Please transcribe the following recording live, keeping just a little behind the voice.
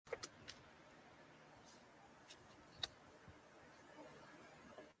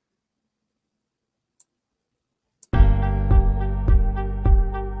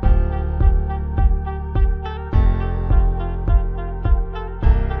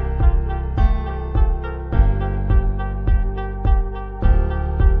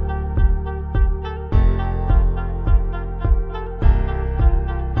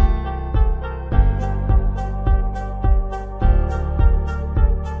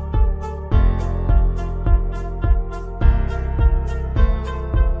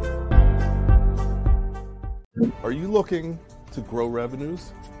looking to grow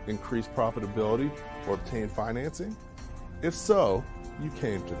revenues, increase profitability, or obtain financing? If so, you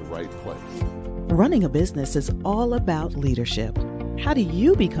came to the right place. Running a business is all about leadership. How do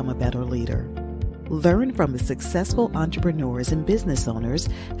you become a better leader? Learn from the successful entrepreneurs and business owners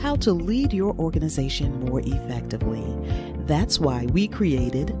how to lead your organization more effectively. That's why we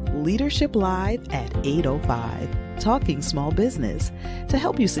created Leadership Live at 8:05, Talking Small Business, to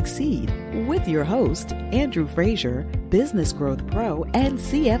help you succeed with your host, Andrew Frazier, Business Growth Pro and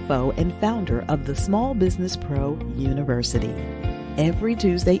CFO and founder of the Small Business Pro University. Every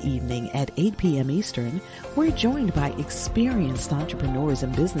Tuesday evening at 8 p.m. Eastern, we're joined by experienced entrepreneurs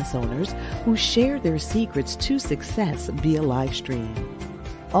and business owners who share their secrets to success via live stream.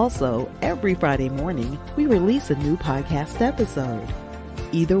 Also, every Friday morning, we release a new podcast episode.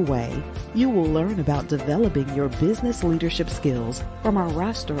 Either way, you will learn about developing your business leadership skills from our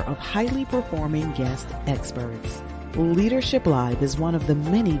roster of highly performing guest experts. Leadership Live is one of the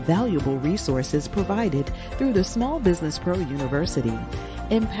many valuable resources provided through the Small Business Pro University,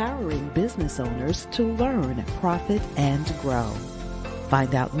 empowering business owners to learn, profit, and grow.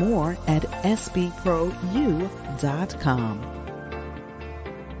 Find out more at sbprou.com.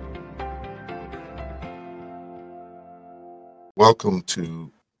 Welcome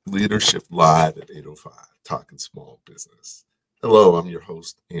to Leadership Live at 8:05, Talking Small Business. Hello, I'm your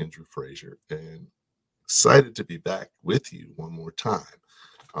host, Andrew Frazier, and excited to be back with you one more time.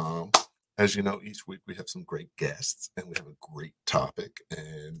 As you know, each week we have some great guests and we have a great topic.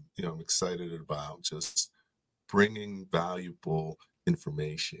 And, I'm excited about just bringing valuable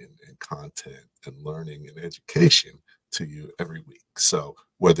information and content and learning and education to you every week. So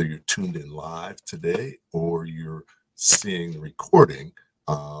whether you're tuned in live today or you're seeing the recording,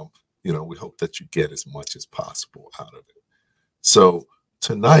 we hope that you get as much as possible out of it. So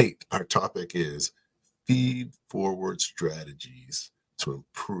tonight, our topic is FeedForward strategies to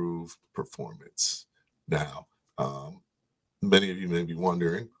improve performance. Now, many of you may be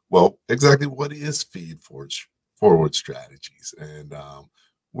wondering, well, exactly what is FeedForward strategies? And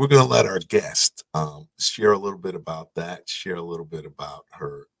we're going to let our guest share a little bit about that, share a little bit about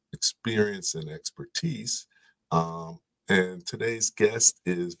her experience and expertise. And today's guest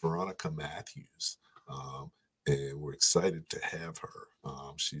is Veronica Matthews. And we're excited to have her.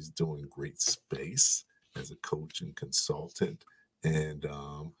 She's doing great space as a coach and consultant. And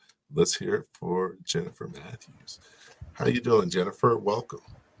let's hear it for Jennifer Matthews. How you doing, Jennifer? Welcome.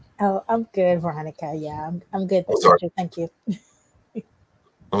 Oh, I'm good, Veronica. Yeah, I'm good. Thank you.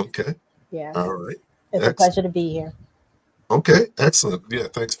 Okay. Yeah. All right. It's a pleasure to be here. Okay, excellent. Yeah,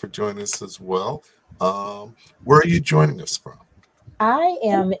 thanks for joining us as well. Where are you joining us from? I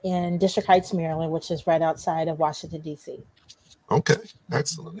am in District Heights, Maryland, which is right outside of Washington, D.C. Okay,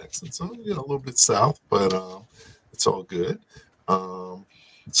 excellent. So, a little bit south, but it's all good.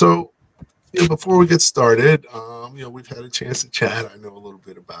 So, before we get started, we've had a chance to chat. I know a little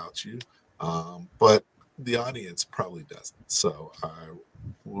bit about you, but the audience probably doesn't. So I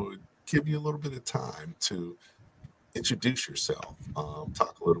would give you a little bit of time to introduce yourself,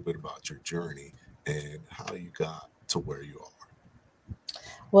 talk a little bit about your journey and how you got to where you are.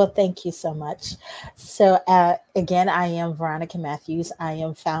 Well, thank you so much. So again, I am Veronica Matthews. I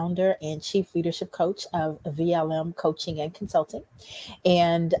am founder and chief leadership coach of VLM Coaching and Consulting.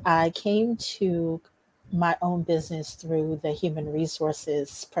 And I came to my own business through the human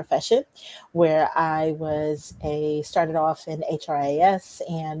resources profession, where I started off in HRIS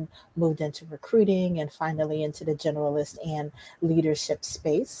and moved into recruiting and finally into the generalist and leadership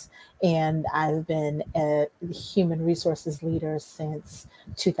space. And I've been a human resources leader since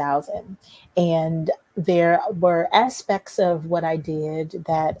 2000. And there were aspects of what I did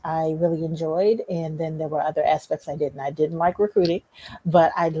that I really enjoyed. And then there were other aspects I didn't. I didn't like recruiting,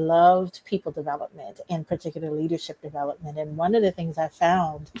 but I loved people development and particularly leadership development. And one of the things I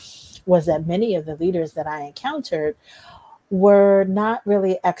found was that many of the leaders that I encountered were not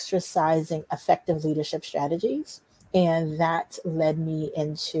really exercising effective leadership strategies. And that led me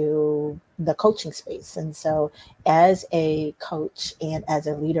into the coaching space. And so as a coach and as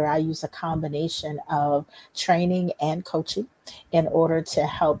a leader, I use a combination of training and coaching in order to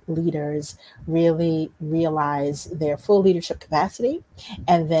help leaders really realize their full leadership capacity.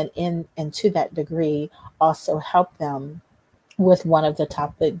 And then and to that degree, also help them with one of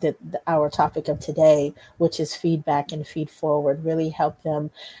the our topic of today, which is feedback and feed forward, really help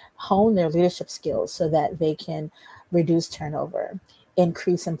them hone their leadership skills so that they can reduce turnover,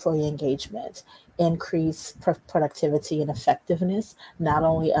 increase employee engagement, increase productivity and effectiveness, not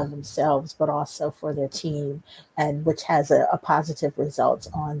only of themselves, but also for their team, and which has a positive result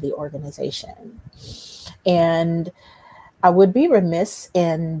on the organization. And I would be remiss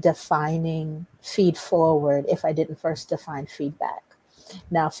in defining feed forward if I didn't first define feedback.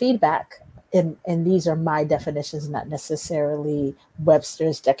 Now, feedback, and these are my definitions, not necessarily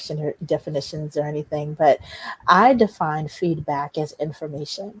Webster's dictionary definitions or anything, but I define feedback as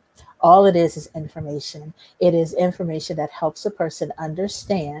information. All it is information. It is information that helps a person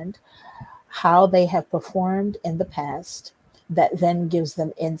understand how they have performed in the past, that then gives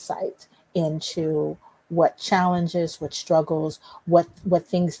them insight into what challenges, what struggles, what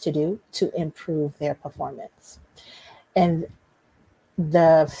things to do to improve their performance. And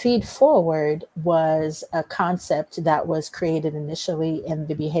the feed forward was a concept that was created initially in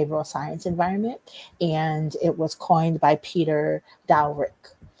the behavioral science environment, and it was coined by Peter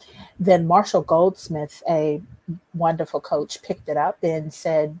Dalrymple. Then Marshall Goldsmith, a wonderful coach, picked it up and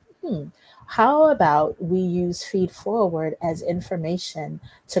said, how about we use feed forward as information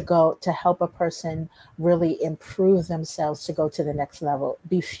to go to help a person really improve themselves to go to the next level,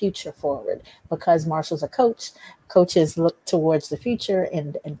 be future forward? Because Marshall's a coach, coaches look towards the future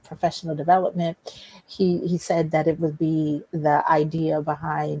and professional development. He said that it would be the idea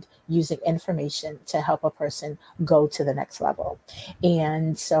behind using information to help a person go to the next level.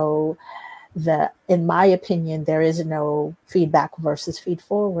 And so in my opinion, there is no feedback versus feed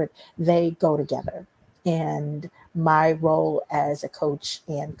forward. They go together. And my role as a coach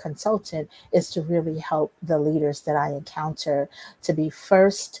and consultant is to really help the leaders that I encounter to be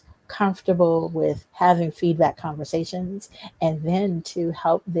first comfortable with having feedback conversations, and then to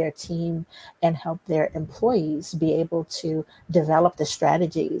help their team and help their employees be able to develop the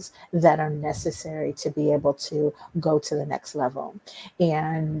strategies that are necessary to be able to go to the next level.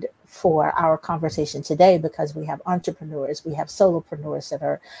 And for our conversation today, because we have entrepreneurs, we have solopreneurs that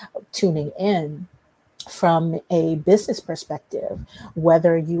are tuning in, from a business perspective,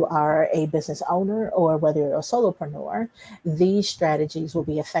 whether you are a business owner or whether you're a solopreneur, these strategies will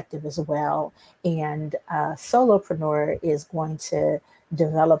be effective as well. And a solopreneur is going to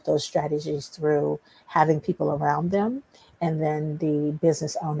develop those strategies through having people around them. And then the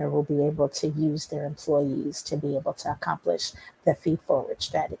business owner will be able to use their employees to be able to accomplish the feed forward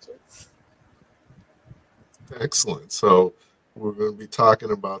strategies. Excellent. So we're going to be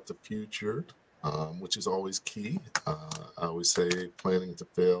talking about the future, which is always key. I always say planning to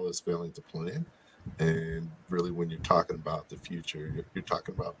fail is failing to plan. And really, when you're talking about the future, you're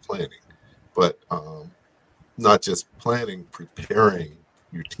talking about planning, but not just planning, preparing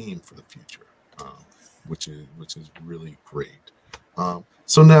your team for the future, which is really great.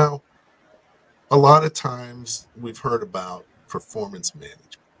 So now, a lot of times we've heard about performance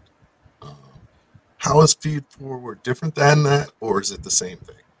management. Um, how is Feed Forward different than that, or is it the same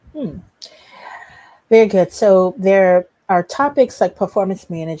thing? Hmm. Very good. So there are topics like performance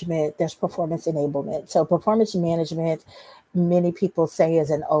management, there's performance enablement. So performance management, many people say, is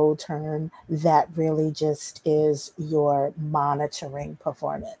an old term that really just is your monitoring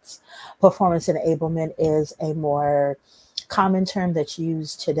performance. Performance enablement is a more common term that's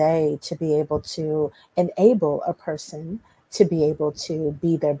used today to be able to enable a person to be able to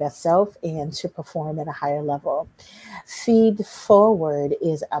be their best self and to perform at a higher level. Feed forward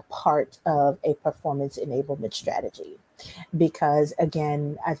is a part of a performance enablement strategy because,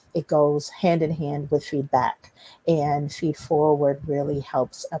 again, it goes hand in hand with feedback. And feed forward really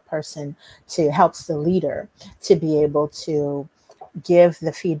helps a person helps the leader to be able to give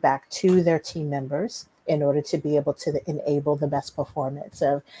the feedback to their team members in order to be able to enable the best performance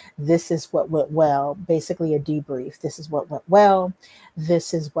of this is what went well, basically a debrief. This is what went well.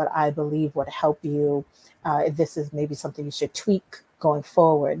 This is what I believe would help you. This is maybe something you should tweak going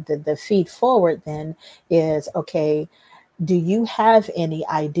forward. The feed forward then is, okay, do you have any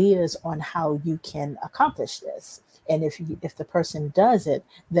ideas on how you can accomplish this? And if the person does it,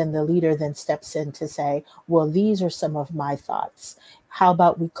 then the leader then steps in to say, well, these are some of my thoughts. How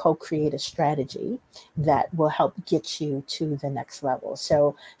about we co-create a strategy that will help get you to the next level?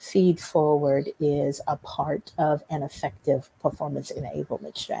 So feed forward is a part of an effective performance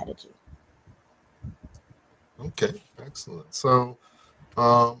enablement strategy. Okay, excellent. So,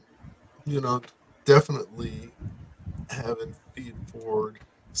 um, you know, definitely having Feed Forward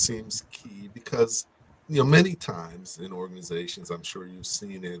seems key because, many times in organizations, I'm sure you've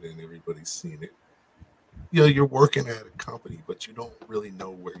seen it and everybody's seen it. You're working at a company, but you don't really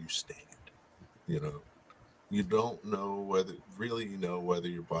know where you stand. You know, you don't know whether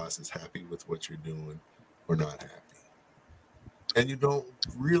your boss is happy with what you're doing or not happy. And you don't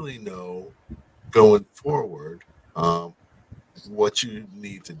really know going forward what you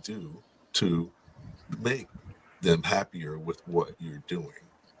need to do to make them happier with what you're doing.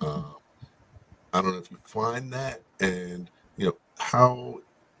 Um, I don't know if you find that, and how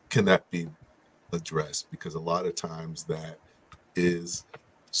can that be addressed? Because a lot of times that is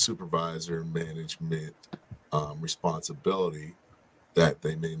supervisor management responsibility that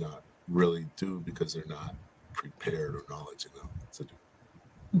they may not really do because they're not prepared or knowledge enough to do.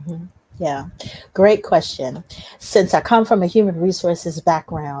 Mhm. Yeah, great question. Since I come from a human resources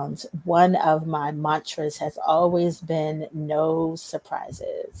background, one of my mantras has always been no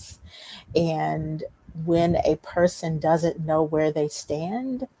surprises. And when a person doesn't know where they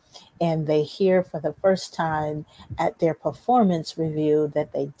stand and they hear for the first time at their performance review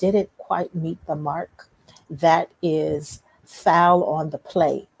that they didn't quite meet the mark, that is foul on the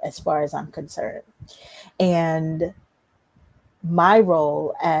play as far as I'm concerned. And my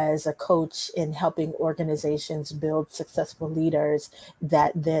role as a coach in helping organizations build successful leaders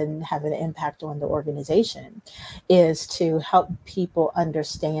that then have an impact on the organization is to help people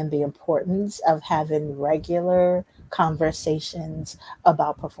understand the importance of having regular conversations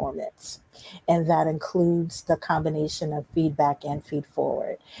about performance. And that includes the combination of feedback and feed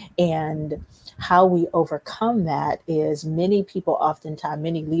forward. And how we overcome that is many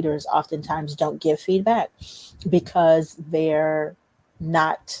leaders oftentimes don't give feedback because they're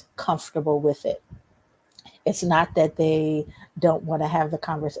not comfortable with it. It's not that they don't want to have the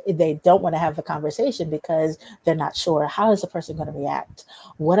conversation. They don't want to have the conversation because they're not sure how is the person going to react.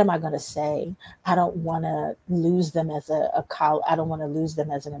 What am I going to say? I don't want to lose them as I don't want to lose them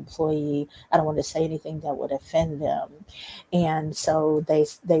as an employee. I don't want to say anything that would offend them, and so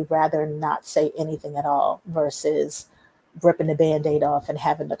they rather not say anything at all versus ripping the band-aid off and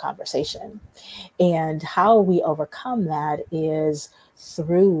having the conversation. And how we overcome that is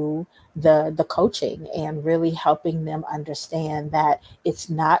through the coaching and really helping them understand that it's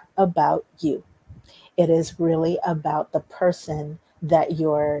not about you. It is really about the person that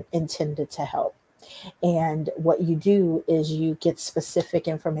you're intended to help. And what you do is you get specific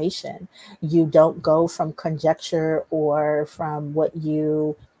information. You don't go from conjecture or from what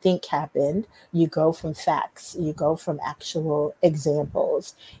you think happened. You go from facts. You go from actual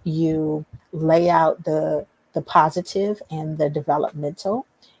examples. You lay out the positive and the developmental.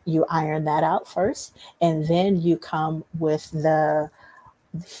 You iron that out first, and then you come with the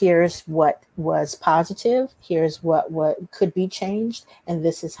here's what was positive, here's what could be changed, and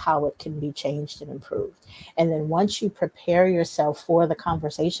this is how it can be changed and improved. And then once you prepare yourself for the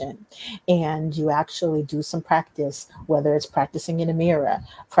conversation and you actually do some practice, whether it's practicing in a mirror,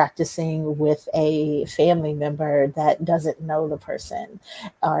 practicing with a family member that doesn't know the person,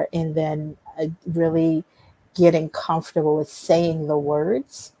 and then really getting comfortable with saying the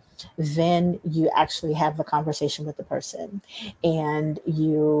words, then you actually have the conversation with the person and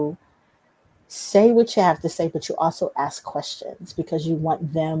you say what you have to say, but you also ask questions because you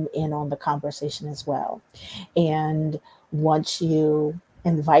want them in on the conversation as well. And once you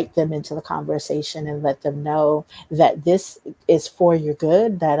invite them into the conversation and let them know that this is for your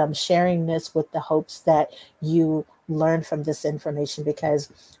good, that I'm sharing this with the hopes that you learn from this information, because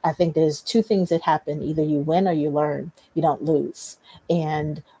I think there's two things that happen: either you win or you learn, you don't lose.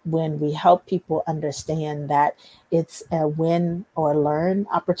 And when we help people understand that it's a win or learn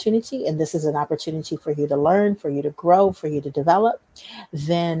opportunity, and this is an opportunity for you to learn, for you to grow, for you to develop,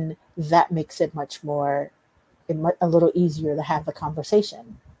 then that makes it much more a little easier to have the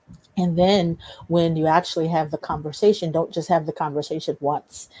conversation. And then when you actually have the conversation, don't just have the conversation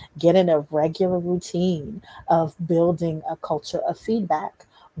once. Get in a regular routine of building a culture of feedback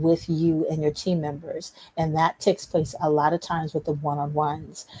with you and your team members. And that takes place a lot of times with the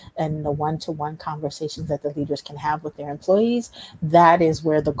one-on-ones and the one-to-one conversations that the leaders can have with their employees. That is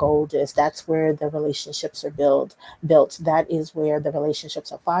where the gold is. That's where the relationships are built. That is where the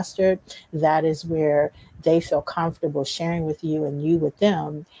relationships are fostered. That is where they feel comfortable sharing with you and you with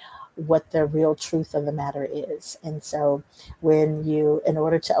them what the real truth of the matter is. And so in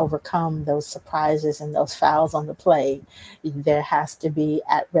order to overcome those surprises and those fouls on the play, there has to be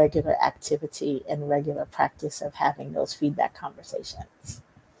at regular activity and regular practice of having those feedback conversations.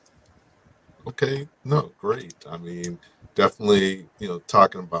 Okay, no, great. I mean, definitely,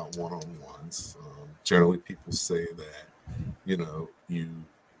 talking about one-on-ones. Generally, people say that, you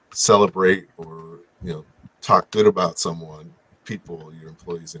celebrate or, talk good about someone, people, your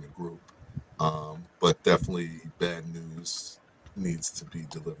employees in a group. But definitely bad news needs to be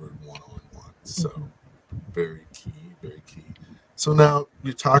delivered one-on-one. So Mhm. very key, very key. So now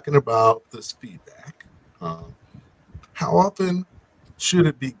you're talking about this feedback. Um, how often should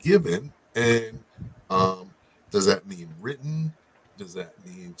it be given? And um, does that mean written? Does that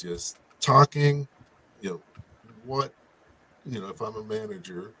mean just talking? You know, what, if I'm a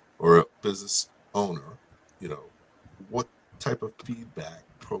manager or a business owner, you know, what type of feedback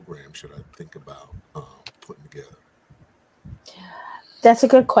program should I think about putting together? That's a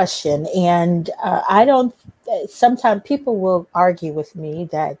good question. And I don't, sometimes people will argue with me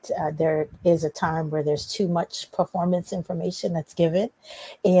that there is a time where there's too much performance information that's given.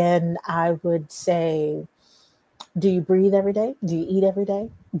 And I would say, do you breathe every day? Do you eat every day?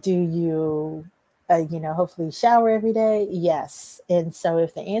 Do you, hopefully shower every day? Yes. And so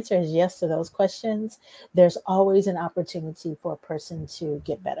if the answer is yes to those questions, there's always an opportunity for a person to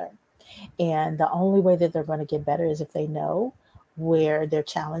get better. And the only way that they're going to get better is if they know where their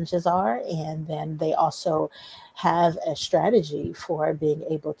challenges are. And then they also have a strategy for being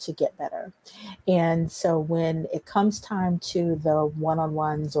able to get better. And so when it comes time to the one on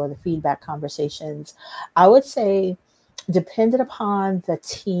ones or the feedback conversations, I would say, dependent upon the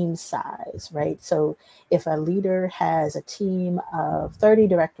team size, right? So if a leader has a team of 30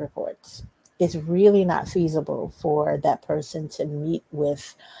 direct reports, it's really not feasible for that person to meet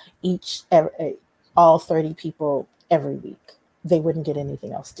with each all 30 people every week. They wouldn't get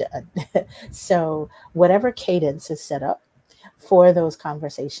anything else done. So whatever cadence is set up for those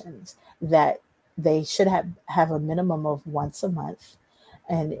conversations, that they should have a minimum of once a month.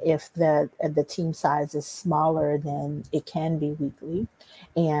 And if the team size is smaller, then it can be weekly.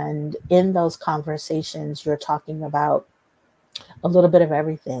 And in those conversations, you're talking about a little bit of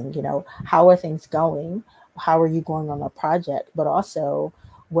everything. How are things going? How are you going on a project? But also,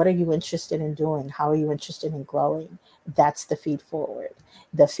 what are you interested in doing? How are you interested in growing? That's the feed forward.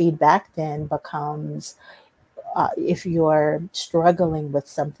 The feedback then becomes, if you're struggling with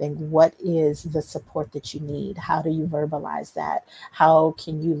something, what is the support that you need? How do you verbalize that? How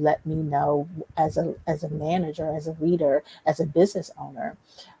can you let me know, as a manager, as a leader, as a business owner,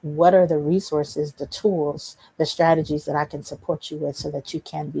 what are the resources, the tools, the strategies that I can support you with so that you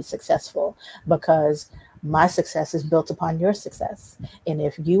can be successful? Because my success is built upon your success. And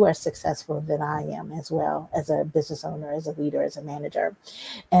if you are successful, then I am as well, as a business owner, as a leader, as a manager.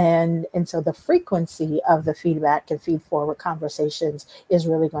 And so the frequency of the feedback and feed forward conversations is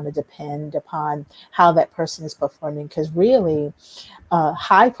really going to depend upon how that person is performing. Because really,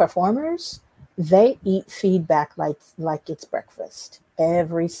 high performers, they eat feedback like it's breakfast.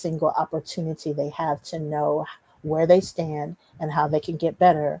 Every single opportunity they have to know where they stand and how they can get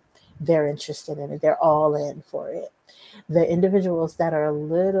better, they're interested in it. They're all in for it. The individuals that are a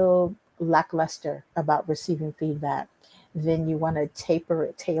little lackluster about receiving feedback, then you want to tailor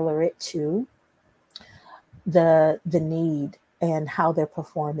it to the need and how they're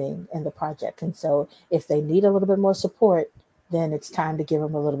performing in the project. And so if they need a little bit more support, then it's time to give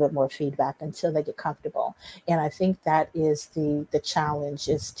them a little bit more feedback until they get comfortable. And I think that is the challenge,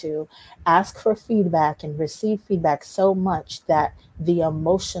 is to ask for feedback and receive feedback so much that the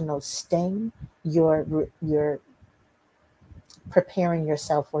emotional sting, you're preparing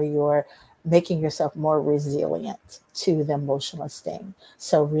yourself, or you're making yourself more resilient to the emotional sting.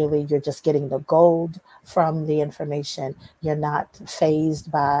 So really, you're just getting the gold from the information. You're not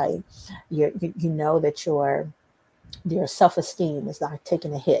phased by you know that your self-esteem is not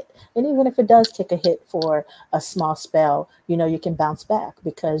taking a hit. And even if it does take a hit for a small spell, you can bounce back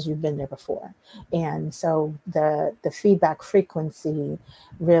because you've been there before. And so the feedback frequency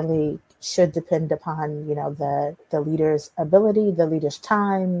really should depend upon, the leader's ability, the leader's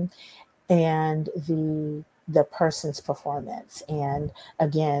time, and the person's performance. And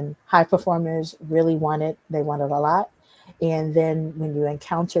again, high performers really want it. They want it a lot. And then when you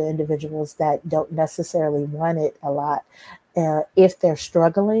encounter individuals that don't necessarily want it a lot, if they're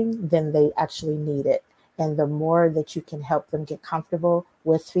struggling, then they actually need it. And the more that you can help them get comfortable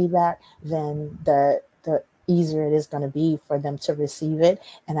with feedback, then the easier it is going to be for them to receive it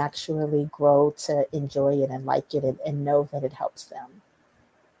and actually grow to enjoy it and like it, and know that it helps them.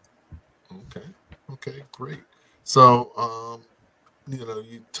 Okay. Okay, great. So,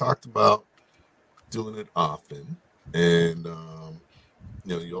 you talked about doing it often, and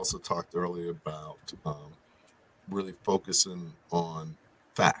you also talked earlier about really focusing on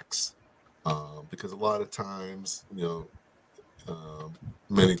facts, because a lot of times, um,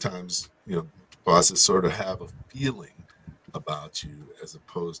 many times, bosses sort of have a feeling about you as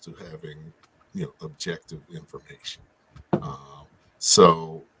opposed to having, objective information. Um,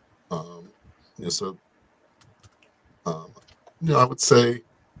 so, um, so um, I would say,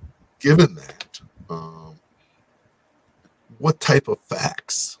 given that, um, what type of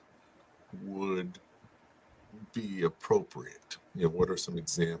facts would be appropriate? What are some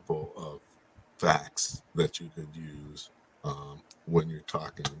example of facts that you could use when you're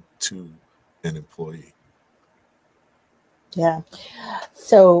talking to an employee? Yeah.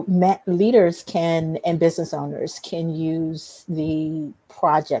 So leaders can and business owners can use the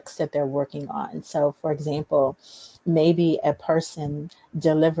projects that they're working on. So, for example, maybe a person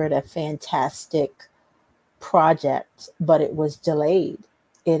delivered a fantastic project, but it was delayed.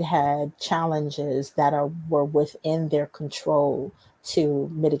 It had challenges that were within their control to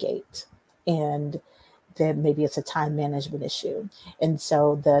mitigate. And then maybe it's a time management issue. And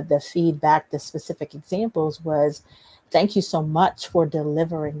so the feedback, the specific examples was, thank you so much for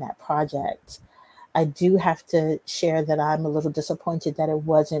delivering that project. I do have to share that I'm a little disappointed that it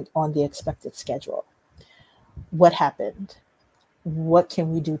wasn't on the expected schedule. What happened? What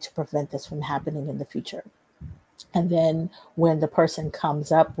can we do to prevent this from happening in the future? And then when the person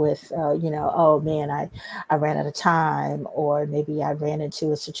comes up with oh man, I ran out of time, or maybe I ran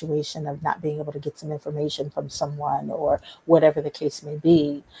into a situation of not being able to get some information from someone, or whatever the case may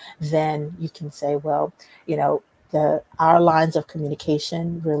be, then you can say, well, the our lines of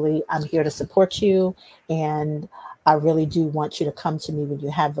communication, really, I'm here to support you, and I really do want you to come to me when you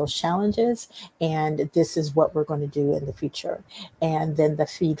have those challenges, and this is what we're going to do in the future. And then the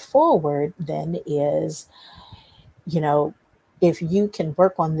feed forward then is, you know, if you can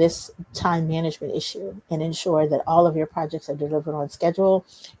work on this time management issue and ensure that all of your projects are delivered on schedule,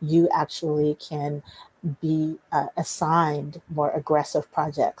 you actually can be assigned more aggressive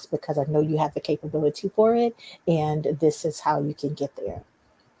projects, because I know you have the capability for it, and this is how you can get there.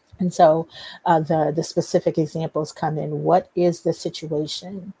 And so the specific examples come in. What is the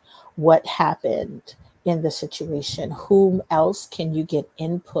situation? What happened in the situation? Whom else can you get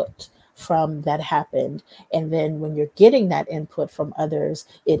input from that happened? And then when you're getting that input from others,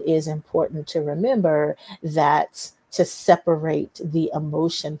 it is important to remember that to separate the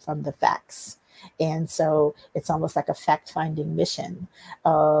emotion from the facts. And so it's almost like a fact-finding mission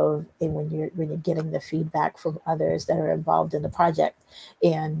and when you're getting the feedback from others that are involved in the project.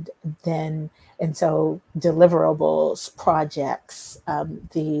 And then and so deliverables, projects,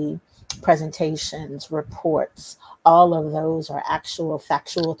 the presentations, reports, all of those are actual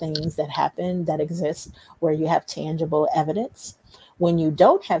factual things that happen, that exist, where you have tangible evidence. When you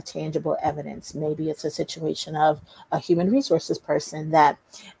don't have tangible evidence, maybe it's a situation of a human resources person that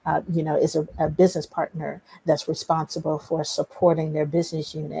is a business partner that's responsible for supporting their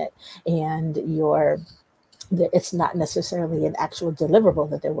business unit, and it's not necessarily an actual deliverable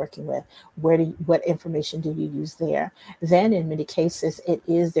that they're working with. What information do you use there? Then in many cases, it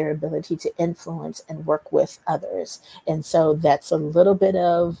is their ability to influence and work with others. And so that's a little bit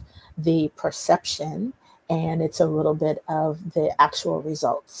of the perception, and it's a little bit of the actual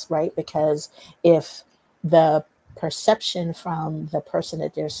results, right? Because if the perception from the person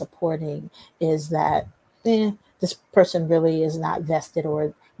that they're supporting is that this person really is not vested,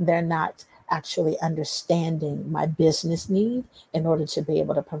 or they're not actually understanding my business need in order to be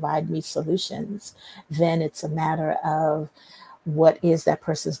able to provide me solutions, then it's a matter of what is that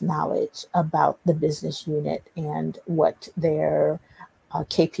person's knowledge about the business unit, and what their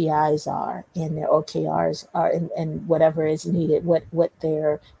KPIs are, and their OKRs are, and whatever is needed, what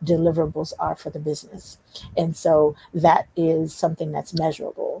their deliverables are for the business. And so that is something that's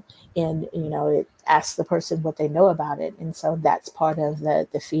measurable, and it asks the person what they know about it. And so that's part of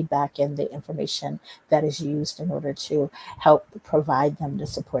the feedback and the information that is used in order to help provide them the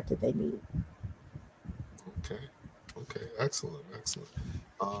support that they need. Okay. Okay. Excellent. Excellent.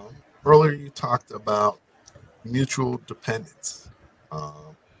 Earlier, you talked about mutual dependence.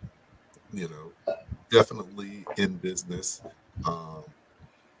 Um, you know, definitely in business, um,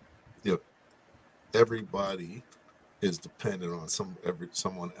 you know, everybody is dependent on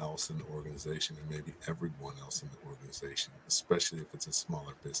someone else in the organization, and maybe everyone else in the organization, especially if it's a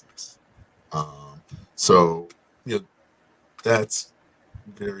smaller business. Um, so, you know, that's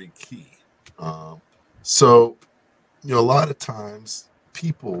very key. Um, so, a lot of times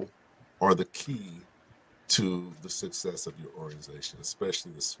people are the key to the success of your organization,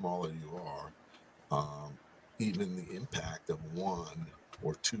 especially the smaller you are. Um, Even the impact of one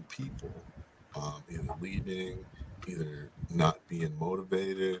or two people, either leaving, either not being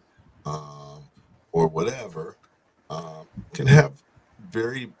motivated, um, or whatever, can have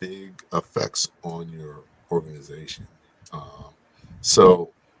very big effects on your organization. Um, so,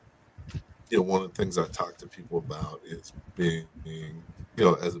 one of the things I talk to people about is being,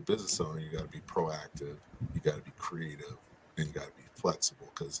 as a business owner, you got to be proactive, you got to be creative, and you got to be flexible,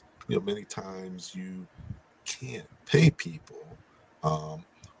 because, many times you can't pay people um,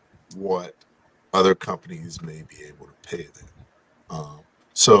 what other companies may be able to pay them.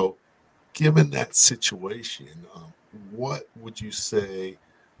 So, given that situation, what would you say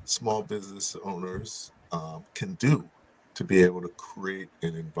small business owners can do to be able to create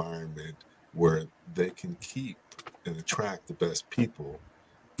an environment where they can keep and attract the best people,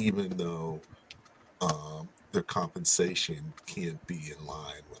 even though their compensation can't be in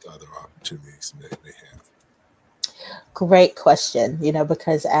line with other opportunities that they have. Great question.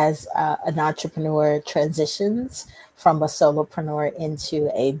 Because as an entrepreneur transitions from a solopreneur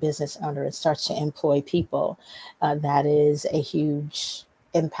into a business owner and starts to employ people, that is a huge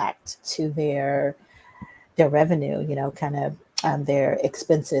impact to their revenue, kind of their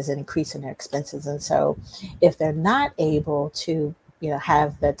expenses and increasing their expenses. And so if they're not able to,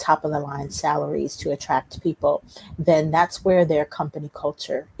 have the top of the line salaries to attract people, then that's where their company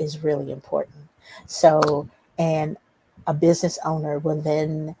culture is really important. So, and a business owner will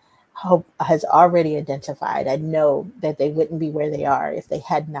then hope has already identified. I know that they wouldn't be where they are if they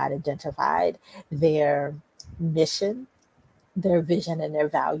had not identified their mission, their vision, and their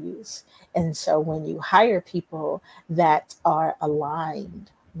values. And so when you hire people that are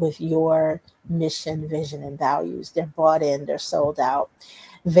aligned with your mission, vision, and values, they're bought in, they're sold out.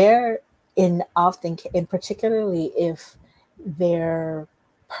 They're in often, and particularly if their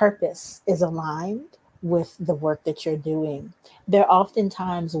purpose is aligned with the work that you're doing, they're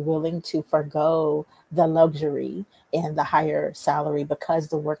oftentimes willing to forego the luxury and the higher salary because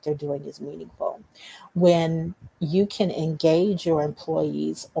the work they're doing is meaningful. When you can engage your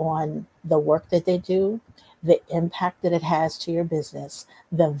employees on the work that they do, the impact that it has to your business,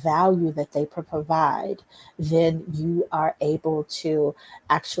 the value that they provide, then you are able to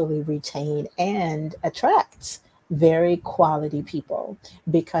actually retain and attract very quality people,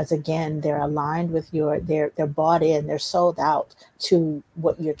 because again they're aligned with they're bought in, they're sold out to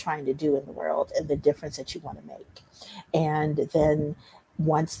what you're trying to do in the world and the difference that you want to make. And then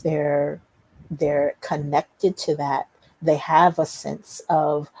once they're connected to that, they have a sense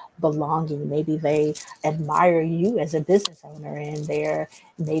of belonging. Maybe they admire you as a business owner and they're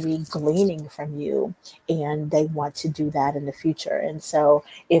maybe gleaning from you, and they want to do that in the future. And so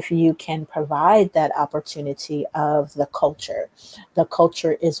if you can provide that opportunity of the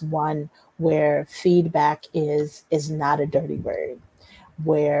culture is one where feedback is not a dirty word,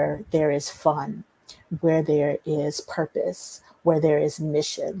 where there is fun, where there is purpose, where there is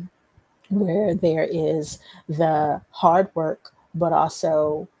mission, where there is the hard work, but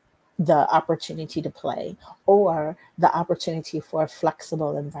also the opportunity to play, or the opportunity for a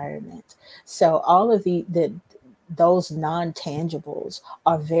flexible environment. So all of those non-tangibles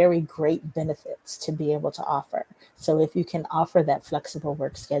are very great benefits to be able to offer. So if you can offer that flexible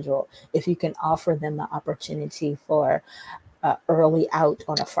work schedule, if you can offer them the opportunity for early out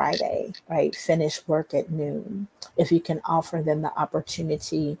on a Friday, right? Finish work at noon. If you can offer them the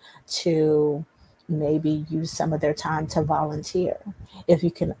opportunity to maybe use some of their time to volunteer, if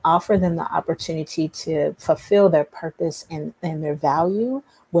you can offer them the opportunity to fulfill their purpose and their value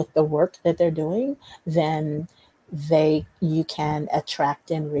with the work that they're doing, then you can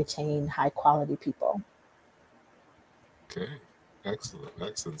attract and retain high quality people. Okay, excellent,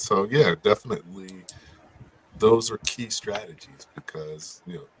 excellent. So yeah, definitely those are key strategies because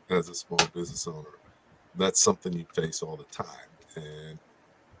as a small business owner, that's something you face all the time, and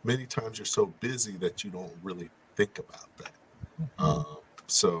many times you're so busy that you don't really think about that. Mhm.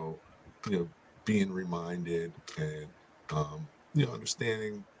 So, you know, being reminded and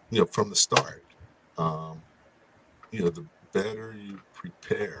understanding from the start, um, the better you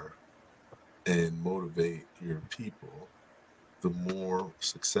prepare and motivate your people, the more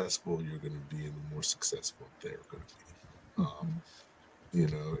successful you're going to be and the more successful they're going to be.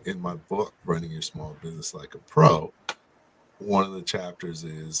 Mhm. In my book, Running Your Small Business Like a Pro, one of the chapters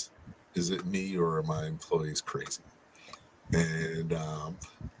is it me or are my employees crazy? And,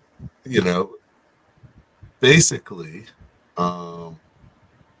 you know, basically, um,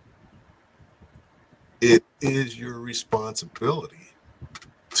 it is your responsibility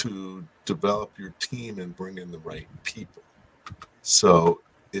to develop your team and bring in the right people. So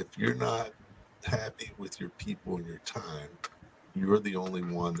if you're not happy with your people and your time, you're the only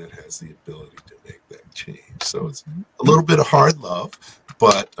one that has the ability to make that change. So it's Mhm. a little bit of hard love,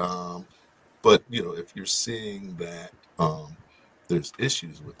 but if you're seeing that there's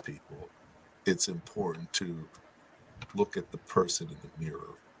issues with people, it's important to look at the person in the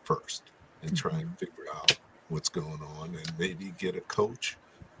mirror first and try and Mhm. figure out what's going on and maybe get a coach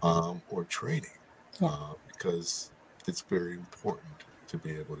or training Yeah. because it's very important to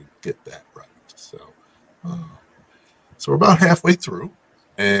be able to get that right. So, Mm. uh, so we're about halfway through,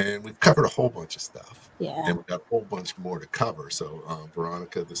 and we've covered a whole bunch of stuff, Yeah. and we've got a whole bunch more to cover. So,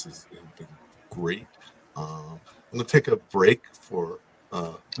 Veronica, this has been great. I'm going to take a break for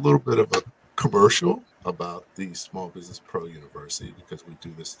a little bit of a commercial, about the Small Business Pro University because we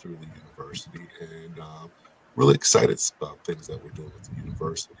do this through the university, and really excited about things that we're doing with the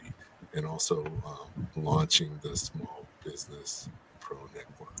university, and also launching the Small Business Pro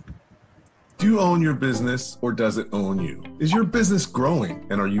Network. Do you own your business or does it own you? Is your business growing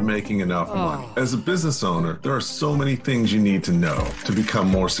and are you making enough money? As a business owner, there are so many things you need to know to become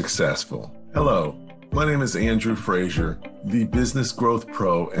more successful. Hello, my name is Andrew Frazier, the Business Growth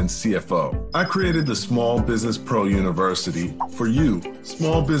Pro and CFO. I created the Small Business Pro University for you.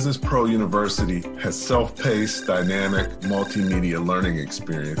 Small Business Pro University has self-paced, dynamic, multimedia learning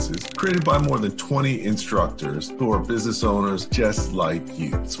experiences created by more than 20 instructors who are business owners just like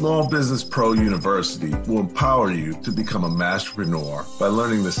you. Small Business Pro University will empower you to become a masterpreneur by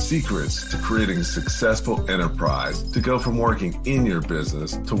learning the secrets to creating a successful enterprise, to go from working in your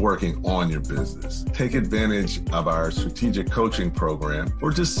business to working on your business. Take advantage of our strategic coaching program,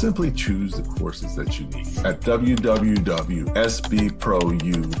 or just simply choose the courses that you need. At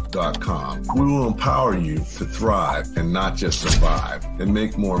www.sbprou.com, we will empower you to thrive and not just survive, and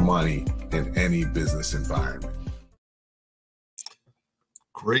make more money in any business environment.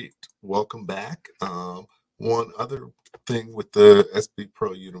 Great. Welcome back. One other thing with the SB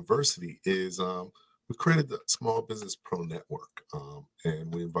Pro University is we created the Small Business Pro Network,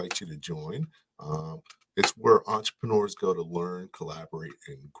 and we invite you to join. It's where entrepreneurs go to learn, collaborate,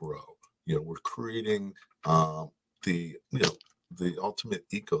 and grow. We're creating the ultimate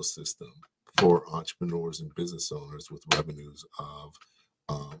ecosystem for entrepreneurs and business owners with revenues of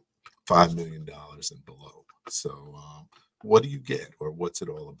 $5 million and below. So what do you get, or what's it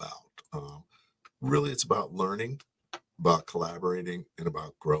all about? Really, it's about learning, about collaborating, and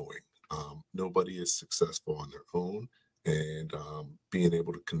about growing. Nobody is successful on their own. And being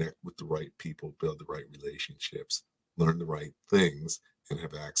able to connect with the right people, build the right relationships, learn the right things, and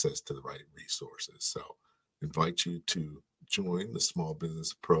have access to the right resources. So invite you to join the Small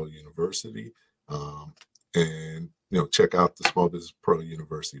Business Pro University, and check out the Small Business Pro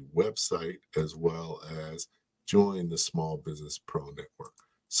University website, as well as join the Small Business Pro Network.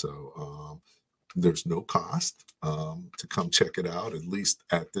 So there's no cost to come check it out, at least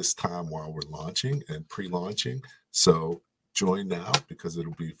at this time while we're launching and pre-launching. So join now, because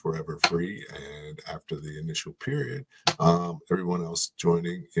it'll be forever free. And after the initial period, everyone else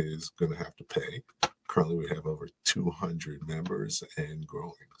joining is going to have to pay. Currently, we have over 200 members and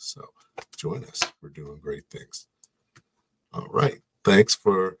growing. So join us. We're doing great things. All right. Thanks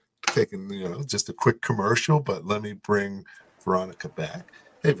for taking, just a quick commercial, but let me bring Veronica back.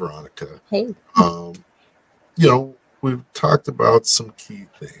 Hey, Veronica. Hey. We've talked about some key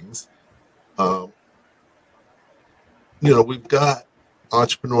things. We've got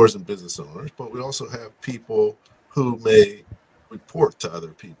entrepreneurs and business owners, but we also have people who may report to other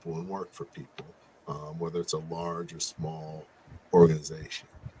people and work for people, whether it's a large or small organization.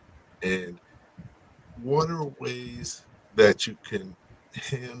 And what are ways that you can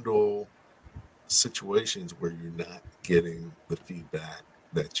handle situations where you're not getting the feedback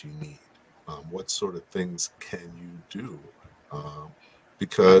that you need? What sort of things can you do?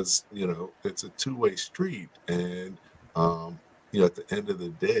 Because, it's a two-way street, and at the end of the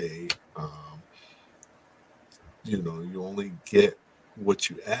day, you only get what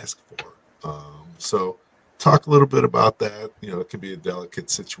you ask for. So talk a little bit about that. It can be a delicate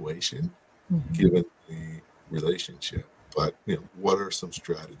situation given the relationship, but what are some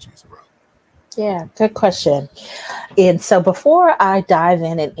strategies around it? Yeah, good question. And so before I dive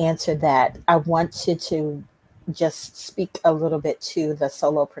in and answer that, I wanted to just speak a little bit to the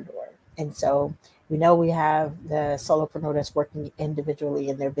solopreneur. And so we have the solopreneur that's working individually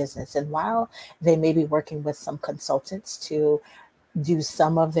in their business. And while they may be working with some consultants to do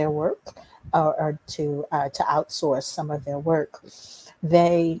some of their work, or to outsource some of their work,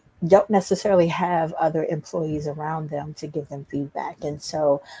 they don't necessarily have other employees around them to give them feedback. And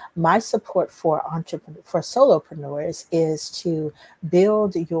so my support for solopreneurs is to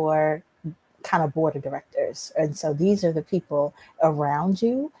build your kind of board of directors. And so these are the people around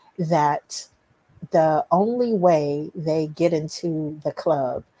you that the only way they get into the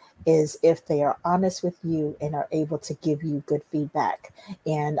club is if they are honest with you and are able to give you good feedback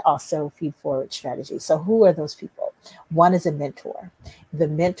and also feed forward strategy. So who are those people? One is a mentor. The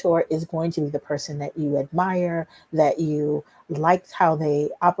mentor is going to be the person that you admire, that you liked how they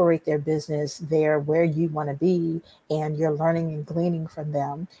operate their business, they're where you want to be, and you're learning and gleaning from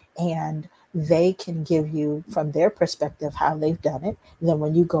them. And they can give you, from their perspective, how they've done it. And then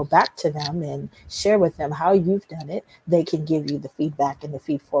when you go back to them and share with them how you've done it, they can give you the feedback and the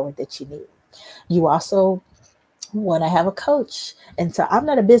feed forward that you need. You also when I have a coach. And so I'm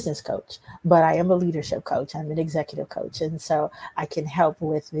not a business coach, but I am a leadership coach. I'm an executive coach. And so I can help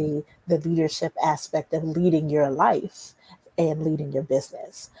with the leadership aspect of leading your life and leading your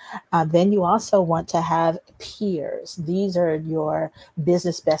business. Then you also want to have peers. These are your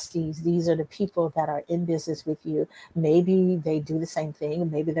business besties. These are the people that are in business with you. Maybe they do the same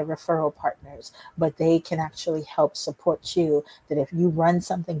thing. Maybe they're referral partners, but they can actually help support you. That if you run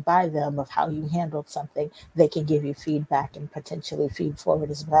something by them of how you handled something, they can give you feedback and potentially feed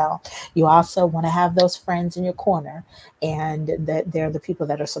forward as well. You also want to have those friends in your corner, and that they're the people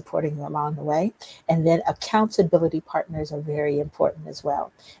that are supporting you along the way. And then accountability partners are very important as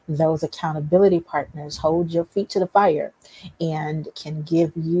well. Those accountability partners hold your feet to the fire and can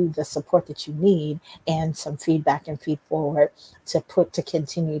give you the support that you need and some feedback and feed forward to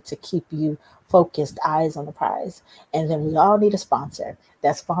continue to keep you focused, eyes on the prize. And then we all need a sponsor.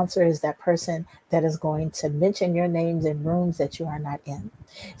 That sponsor is that person that is going to mention your names in rooms that you are not in.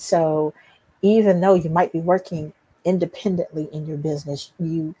 So even though you might be working independently in your business,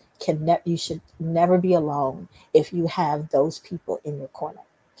 you should never be alone if you have those people in your corner.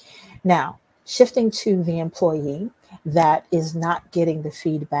 Now, shifting to the employee that is not getting the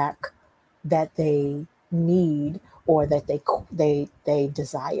feedback that they need or that they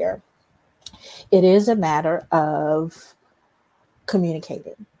desire, it is a matter of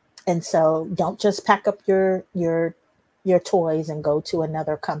communicating. And so don't just pack up your toys and go to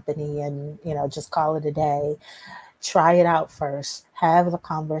another company and just call it a day. Try it out first. Have the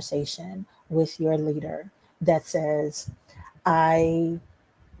conversation with your leader that says, I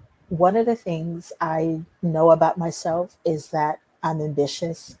one of the things I know about myself is that I'm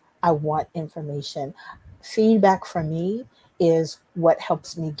ambitious. I want information. Feedback from me is what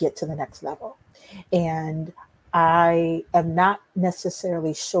helps me get to the next level. And I am not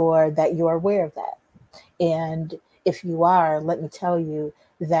necessarily sure that you're aware of that. And if you are, let me tell you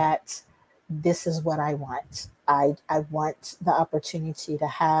that this is what I want. I want the opportunity to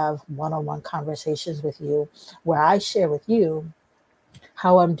have one on one conversations with you where I share with you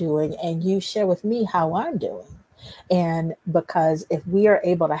how I'm doing and you share with me how I'm doing. And because if we are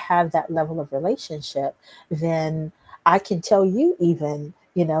able to have that level of relationship, then I can tell you even,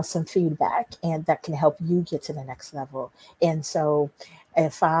 some feedback and that can help you get to the next level. And so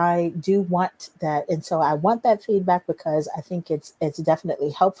if I do want that, and so I want that feedback because I think it's definitely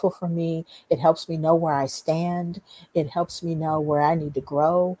helpful for me. It helps me know where I stand. It helps me know where I need to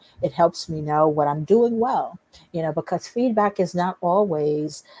grow. It helps me know what I'm doing well. Because feedback is not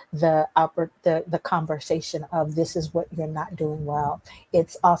always the conversation of this is what you're not doing well.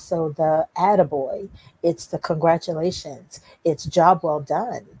 It's also the attaboy. It's the congratulations. It's job well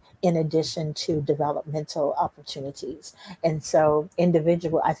done in addition to developmental opportunities. And so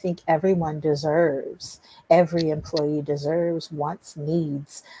I think every employee deserves, wants,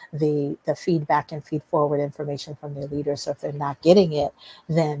 needs the feedback and feed forward information from their leaders. So if they're not getting it,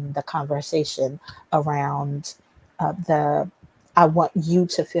 then the conversation around the I want you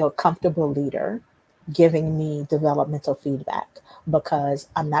to feel comfortable leader giving me developmental feedback because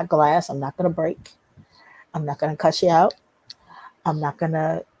I'm not glass, I'm not going to break, I'm not going to cuss you out, I'm not going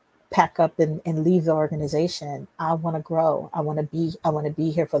to pack up and leave the organization. I want to grow. I want to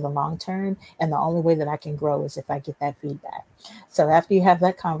be here for the long term. And the only way that I can grow is if I get that feedback. So after you have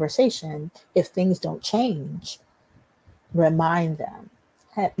that conversation, if things don't change, remind them.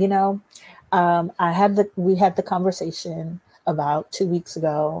 You know, we had the conversation about 2 weeks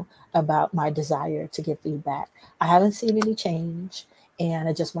ago about my desire to get feedback. I haven't seen any change, and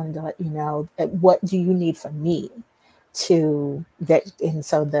I just wanted to let you know that what do you need from me to that, and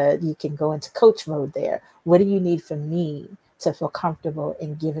so that you can go into coach mode there. What do you need from me to feel comfortable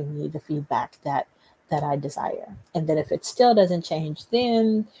in giving me the feedback that I desire? And then if it still doesn't change,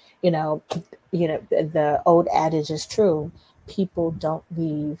 then you know, the old adage is true. People don't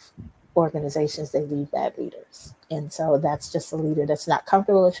leave organizations, they leave bad leaders. And so that's just a leader that's not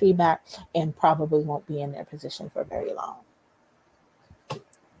comfortable with feedback and probably won't be in their position for very long.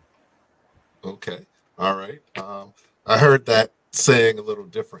 Okay. All right. I heard that saying a little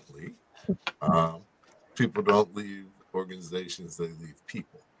differently. People don't leave organizations, they leave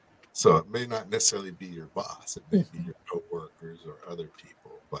people. So it may not necessarily be your boss, it may be your coworkers or other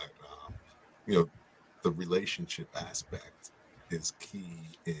people, but the relationship aspect is key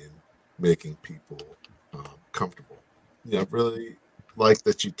in making people comfortable. I really like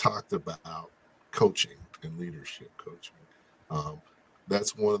that you talked about coaching and leadership coaching. Um,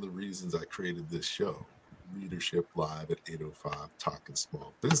 that's one of the reasons I created this show, Leadership Live at 8:05, Talking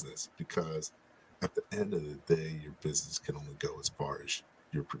Small Business, because at the end of the day, your business can only go as far as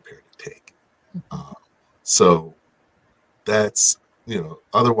you're prepared to take. So that's,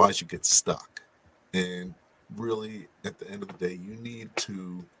 otherwise you get stuck. And really, at the end of the day, you need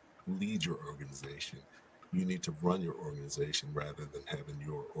to lead your organization. You need to run your organization rather than having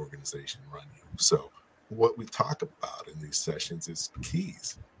your organization run you. So, what we talk about in these sessions is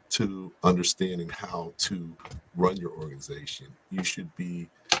keys to understanding how to run your organization. You should be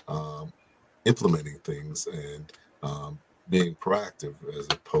um, implementing things and being proactive as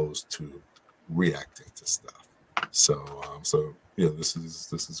opposed to reacting to stuff. So this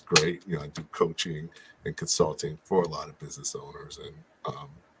is great. I do coaching and consulting for a lot of business owners, and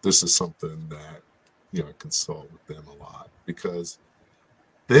this is something that I consult with them a lot because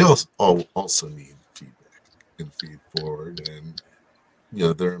they also need feedback and feed forward, and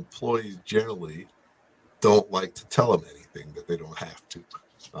their employees generally don't like to tell them anything that they don't have to.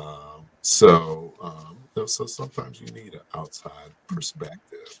 So sometimes you need an outside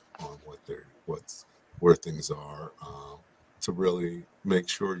perspective on where things are, to really make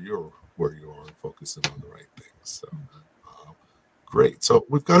sure you're where you are and focusing on the right things. So great. So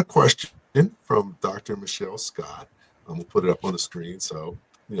we've got a question from Dr. Michelle Scott. We'll put it up on the screen. So,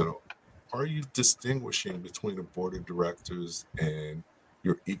 are you distinguishing between a board of directors and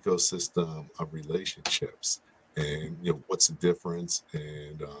your ecosystem of relationships? And, what's the difference?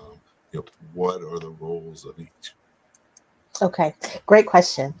 And, what are the roles of each? Okay, great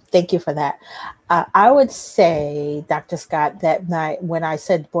question. Thank you for that. I would say, Dr. Scott, that when I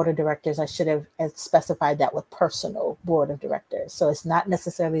said board of directors, I should have specified that with personal board of directors. So it's not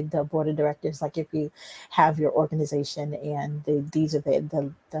necessarily the board of directors, like if you have your organization and these are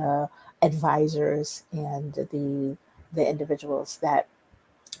the advisors and the individuals that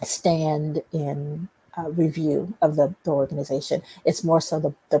stand in review of the organization. It's more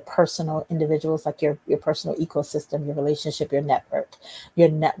so the personal individuals, like your personal ecosystem, your relationship, your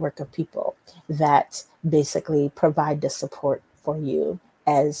network of people that basically provide the support for you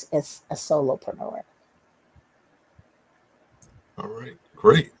as a solopreneur. All right,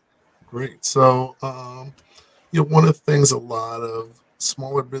 great. So, one of the things a lot of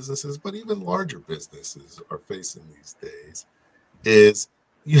smaller businesses, but even larger businesses are facing these days is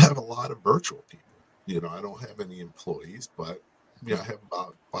you have a lot of virtual people. I don't have any employees, but I have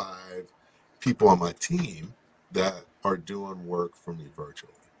about 5 people on my team that are doing work for me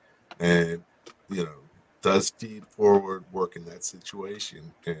virtually. And, does FeedForward work in that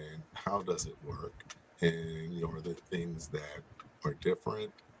situation? And how does it work? And, are there things that are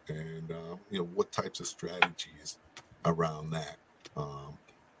different? And, what types of strategies around that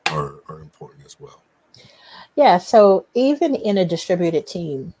are important as well? Yeah, so even in a distributed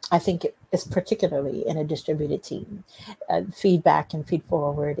team, I think it's particularly in a distributed team, feedback and feed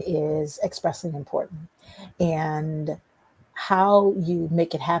forward is expressly important. And how you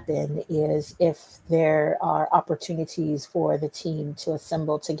make it happen is if there are opportunities for the team to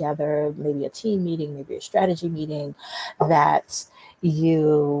assemble together, maybe a team meeting, maybe a strategy meeting, that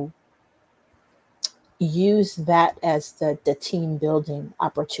you use that as the team building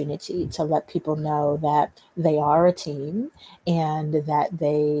opportunity to let people know that they are a team and that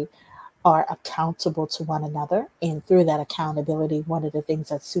they are accountable to one another. And through that accountability, one of the things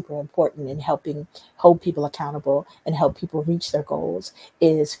that's super important in helping hold people accountable and help people reach their goals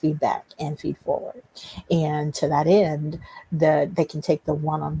is feedback and feed forward. And to that end, they can take the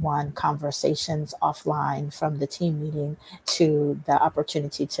one-on-one conversations offline from the team meeting to the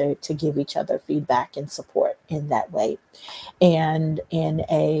opportunity to give each other feedback and support in that way. And in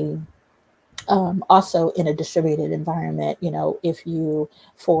a also in a distributed environment, if you,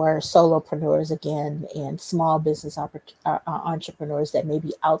 for solopreneurs again, and small business entrepreneurs that may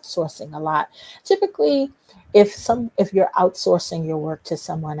be outsourcing a lot, typically if you're outsourcing your work to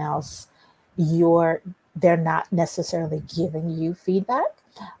someone else, they're not necessarily giving you feedback,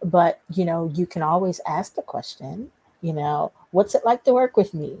 but you can always ask the question, what's it like to work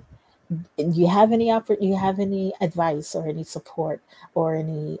with me? Do you have any advice or any support or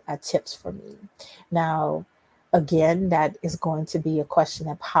any tips for me? Now, again, that is going to be a question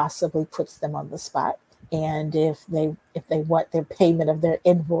that possibly puts them on the spot. And if they want their payment of their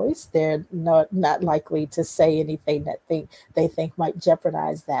invoice, they're not likely to say anything that they think might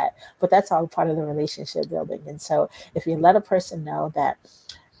jeopardize that. But that's all part of the relationship building. And so if you let a person know that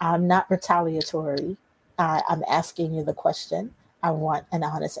I'm not retaliatory, I'm asking you the question, I want an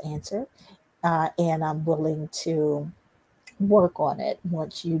honest answer, and I'm willing to work on it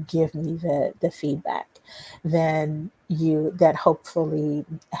once you give me the feedback, then that hopefully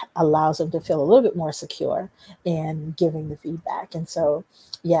allows them to feel a little bit more secure in giving the feedback. And so,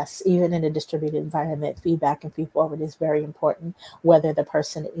 yes, even in a distributed environment, feedback and feed forward is very important, whether the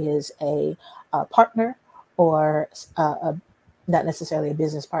person is a partner or not necessarily a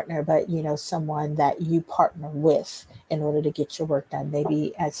business partner, but someone that you partner with in order to get your work done.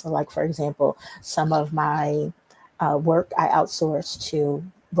 Maybe as like, for example, some of my work I outsource to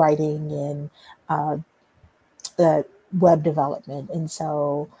writing and web development, and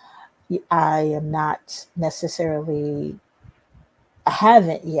so I am not necessarily, I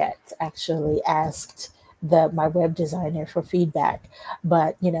haven't yet actually asked my web designer for feedback,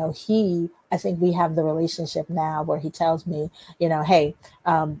 but I think we have the relationship now where he tells me, hey,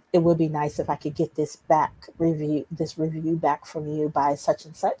 it would be nice if I could get this review back from you by such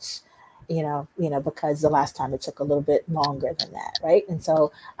and such, because the last time it took a little bit longer than that, right? And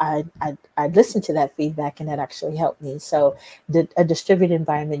so I listened to that feedback, and that actually helped me. So a distributed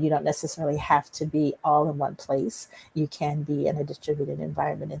environment, you don't necessarily have to be all in one place. You can be in a distributed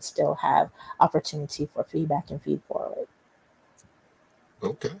environment and still have opportunity for feedback and feed forward.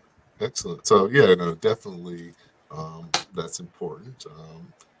 Okay, excellent. So yeah, no, definitely, that's important.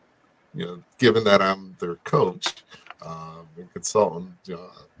 Given that I'm their coach and consultant,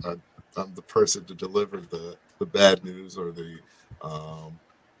 I'm the person to deliver the bad news or the um,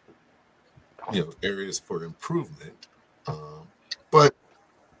 areas for improvement. But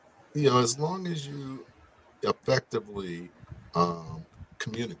as long as you effectively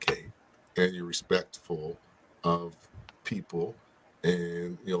communicate and you're respectful of people,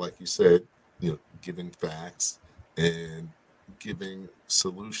 and like you said, giving facts and giving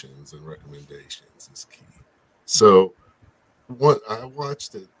solutions and recommendations is key. So what I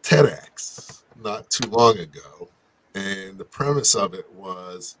watched a TEDx not too long ago, and the premise of it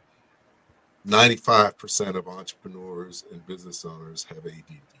was 95% of entrepreneurs and business owners have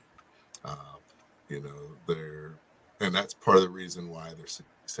ADD. Uh, they're, and that's part of the reason why they're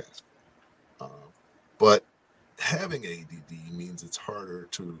successful. Uh, but having ADD means it's harder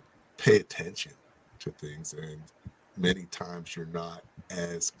to pay attention to things, and many times you're not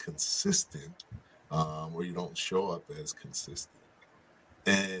as consistent, or you don't show up as consistent.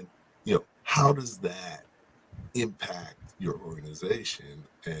 And how does that impact your organization?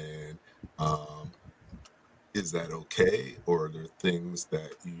 And is that okay, or are there things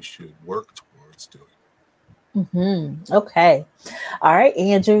that you should work towards doing? Okay. All right,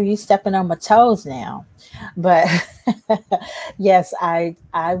 Andrew, you stepping on my toes now. But yes, I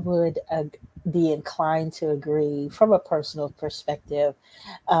would be inclined to agree from a personal perspective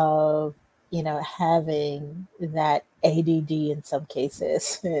of having that ADD in some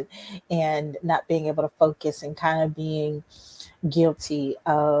cases, and not being able to focus, and kind of being guilty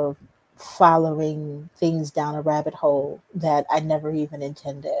of following things down a rabbit hole that I never even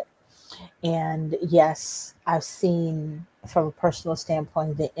intended. And yes, I've seen from a personal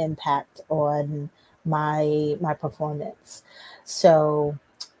standpoint the impact on my performance. So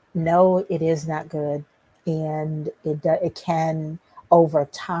no, it is not good, and it can, over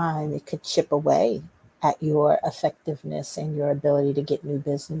time, it could chip away at your effectiveness and your ability to get new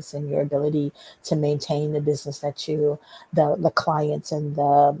business and your ability to maintain the business that the clients and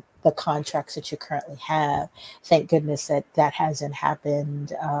the contracts that you currently have. Thank goodness that hasn't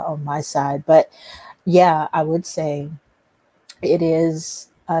happened on my side. But yeah, I would say it is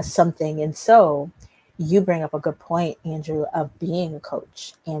something. And so you bring up a good point, Andrew, of being a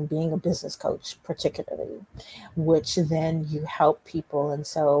coach and being a business coach, particularly, which then you help people. And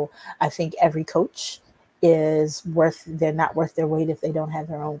so I think every coach they're not worth their weight if they don't have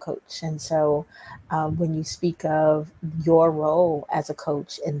their own coach. And so when you speak of your role as a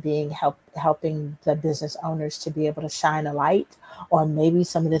coach and helping the business owners to be able to shine a light on maybe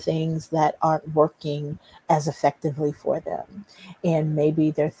some of the things that aren't working as effectively for them, and maybe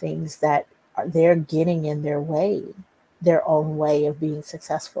they're things that they're getting in their own way of being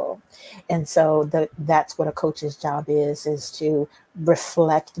successful. And so that's what a coach's job is to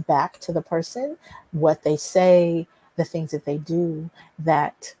reflect back to the person what they say, the things that they do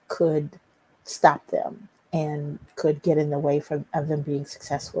that could stop them and could get in the way of them being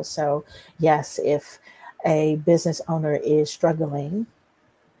successful. So yes, if a business owner is struggling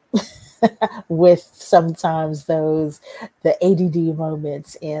with sometimes the ADD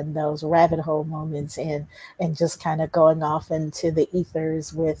moments and those rabbit hole moments, and just kind of going off into the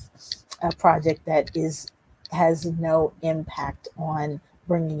ethers with a project that has no impact on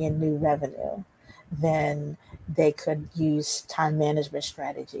bringing in new revenue, then they could use time management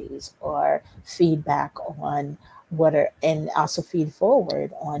strategies or feedback on and also feed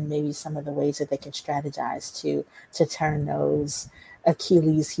forward on maybe some of the ways that they can strategize to turn those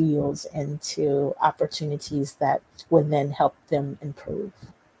Achilles heels into opportunities that would then help them improve.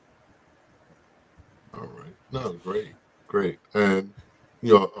 All right. No, great, great. And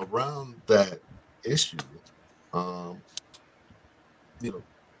around that issue, Um, you know,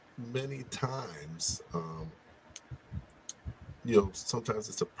 many times, sometimes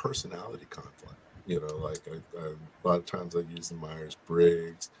it's a personality conflict. Like a lot of times I use the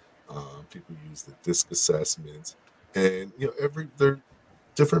Myers-Briggs. People use the DISC assessments, and they're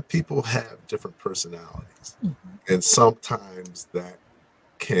different people have different personalities, Mhm. and sometimes that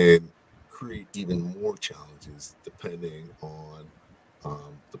can create even more challenges depending on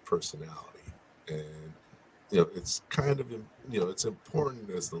the personality. And it's kind of it's important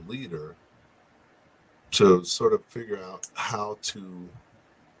as the leader to sort of figure out how to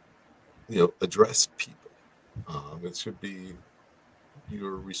address people. It should be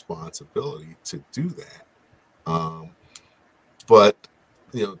your responsibility to do that. Um, but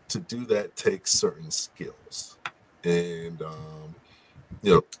to do that takes certain skills, and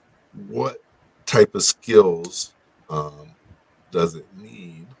you know, what type of skills does it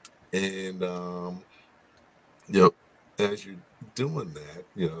need? And you know, as you're doing that,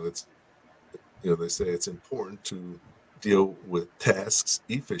 it's they say it's important to deal with tasks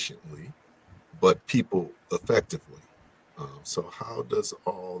efficiently, but people effectively. So how does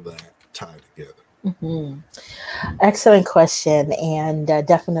all that tie together? Mhm. Excellent question, and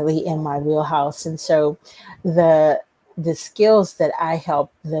definitely in my wheelhouse. And so, the the skills that I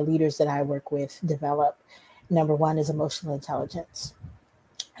help the leaders that I work with develop. Number one is emotional intelligence,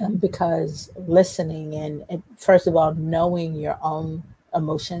 because listening and first of all, knowing your own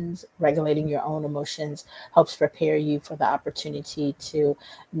emotions, regulating your own emotions, helps prepare you for the opportunity to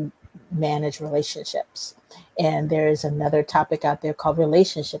m- manage relationships. And there is another topic out there called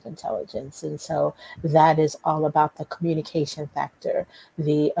relationship intelligence. And so that is all about the communication factor,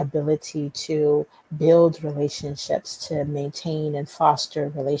 the ability to build relationships, to maintain and foster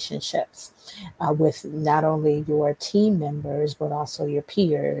relationships with not only your team members, but also your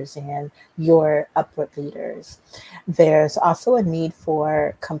peers and your upward leaders. There's also a need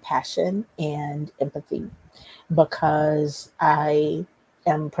for compassion and empathy, because I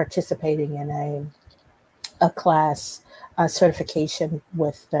am participating in a class, a certification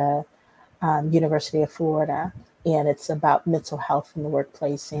with the University of Florida, and it's about mental health in the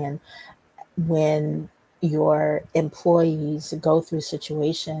workplace. And when your employees go through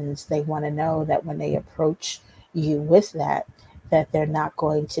situations, they want to know that when they approach you with that they're not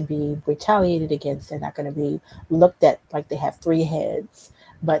going to be retaliated against. They're not going to be looked at like they have three heads,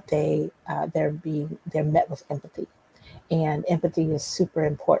 but they're met with empathy. And empathy is super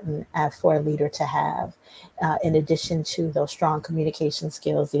important for a leader to have. In addition to those strong communication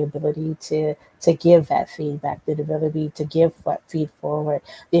skills, the ability to give that feedback, the ability to give what feed forward,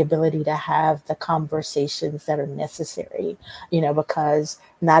 the ability to have the conversations that are necessary. Because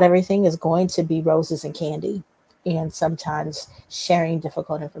not everything is going to be roses and candy. And sometimes sharing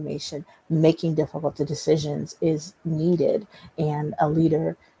difficult information, making difficult decisions is needed. And a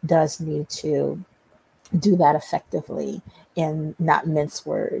leader does need to do that effectively and not mince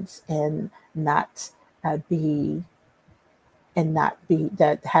words, not be not be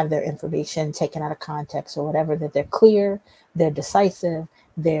that have their information taken out of context or whatever, that they're clear, they're decisive,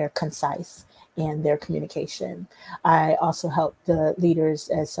 they're concise in their communication. I also help the leaders,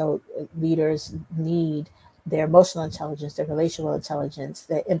 as so leaders need their emotional intelligence, their relational intelligence,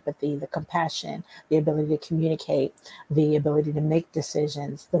 their empathy, the compassion, the ability to communicate, the ability to make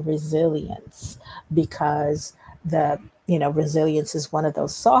decisions, the resilience, because the resilience is one of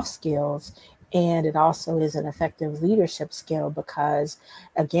those soft skills, and it also is an effective leadership skill, because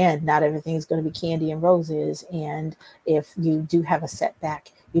again, not everything is going to be candy and roses. And if you do have a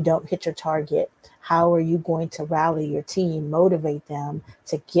setback, you don't hit your target, how are you going to rally your team, motivate them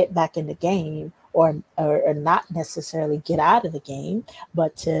to get back in the game, or not necessarily get out of the game,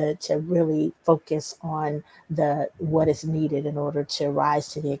 but to really focus on the what is needed in order to rise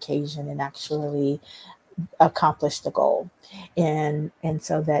to the occasion and actually accomplish the goal. And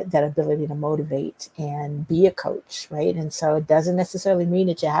so that ability to motivate and be a coach, right? And so it doesn't necessarily mean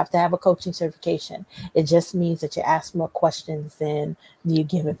that you have to have a coaching certification. It just means that you ask more questions than you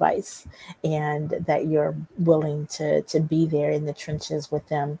give advice, and that you're willing to be there in the trenches with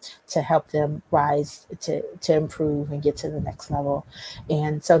them to help them rise to improve and get to the next level.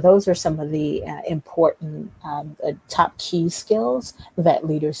 And so those are some of the important top key skills that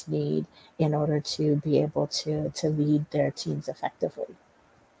leaders need in order to be able to lead their teams effectively.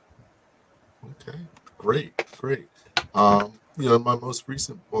 Okay, great. In my most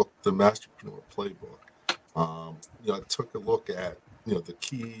recent book, The Masterpreneur Playbook, I took a look at the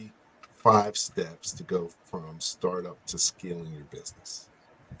key 5 steps to go from startup to scaling your business,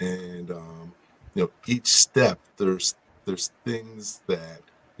 and each step there's things that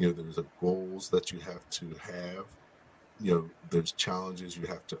There's goals that you have to have. There's challenges you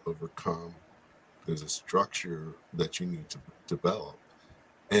have to overcome. There's a structure that you need to develop.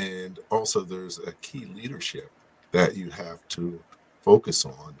 And also there's a key leadership that you have to focus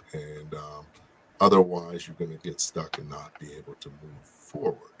on. And otherwise you're going to get stuck and not be able to move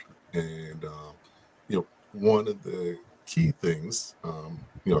forward. And, one of the key things,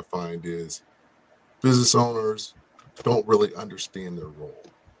 I find is business owners don't really understand their role.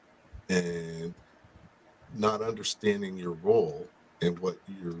 And not understanding your role and what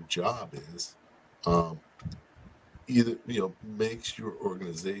your job is, either makes your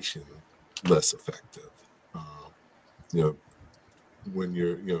organization less effective. You know, when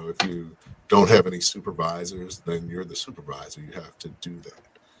if you don't have any supervisors, then you're the supervisor. You have to do that.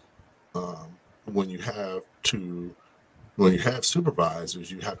 When you have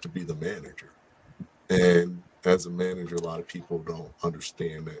supervisors, you have to be the manager. And as a manager, a lot of people don't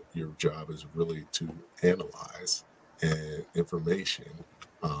understand that your job is really to analyze information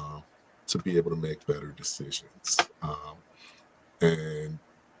to be able to make better decisions.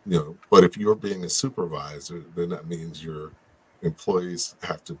 But if you're being a supervisor, then that means your employees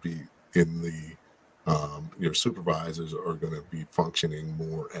have to be in your supervisors are going to be functioning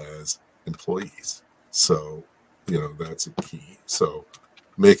more as employees. So, that's a key. So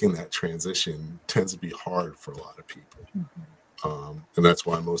making that transition tends to be hard for a lot of people. And that's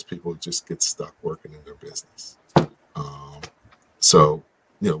why most people just get stuck working in their business. So,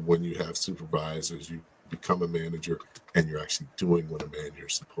 when you have supervisors, you become a manager and you're actually doing what a manager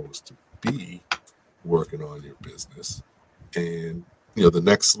is supposed to be, working on your business. And, the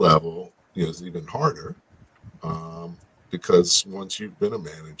next level, is even harder because once you've been a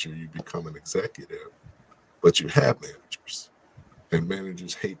manager, you become an executive, but you have managers. And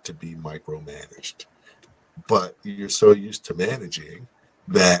managers hate to be micromanaged, but you're so used to managing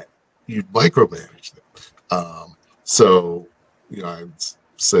that you micromanage them. So, I'd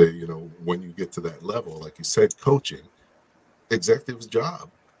say, when you get to that level, like you said, coaching, executive's job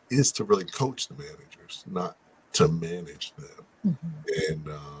is to really coach the managers, not to manage them. And,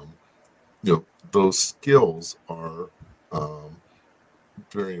 those skills are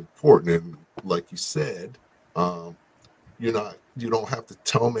very important. And like you said, you don't have to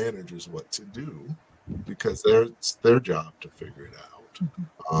tell managers what to do because it's their job to figure it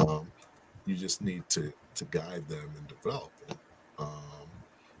out. You just need to guide them and develop them,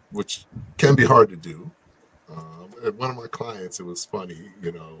 which can be hard to do. One of my clients, it was funny,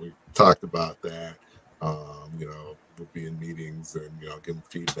 we talked about that, we'll be in meetings and, giving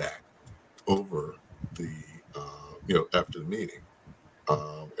feedback over the, after the meeting.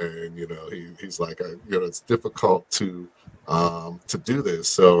 And he's like, it's difficult to do this.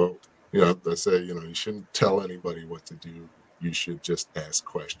 So, I say, you shouldn't tell anybody what to do. You should just ask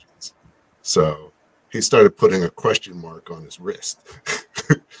questions. So he started putting a question mark on his wrist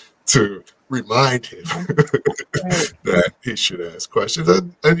to remind him that he should ask questions.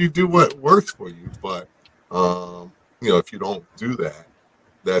 And you do what works for you. But, if you don't do that,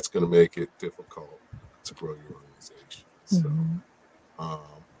 that's going to make it difficult to grow your organization. So,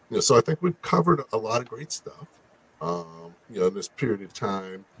 so I think we've covered a lot of great stuff, in this period of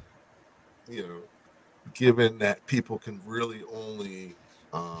time, given that people can really only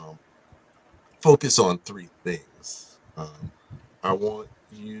focus on three things. I want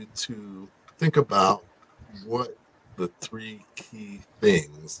you to think about what the three key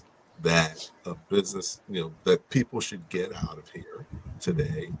things that a business, that people should get out of here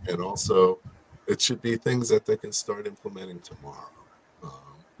today. And also it should be things that they can start implementing tomorrow.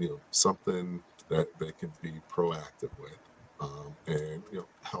 Something that they can be proactive with, and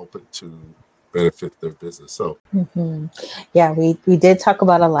help it to benefit their business. So, yeah, we did talk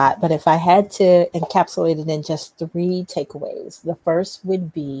about a lot, but if I had to encapsulate it in just three takeaways, the first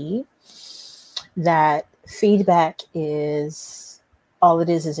would be that feedback is all it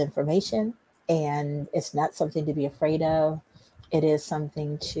is information, and it's not something to be afraid of. It is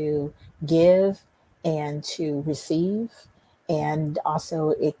something to give and to receive. And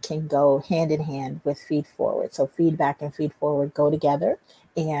also it can go hand in hand with feed forward. So feedback and feed forward go together,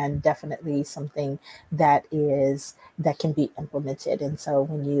 and definitely something that can be implemented. And so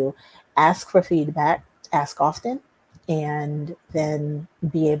when you ask for feedback, ask often, and then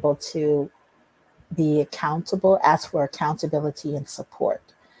be able to be accountable, ask for accountability and support.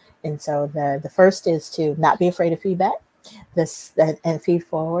 And so the first is to not be afraid of feedback, and feed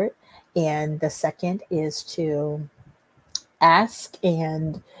forward. And the second is to ask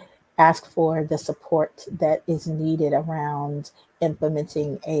for the support that is needed around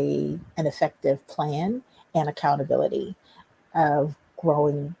implementing an effective plan and accountability of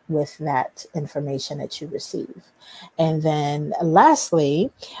growing with that information that you receive. And then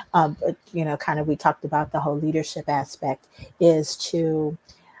lastly, kind of we talked about the whole leadership aspect is to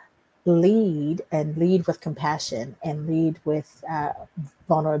lead with compassion and lead with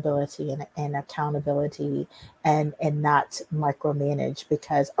vulnerability and accountability and not micromanage,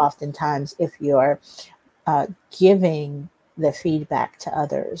 because oftentimes if you're giving the feedback to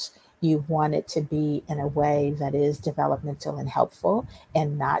others, you want it to be in a way that is developmental and helpful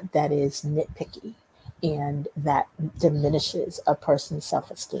and not that is nitpicky and that diminishes a person's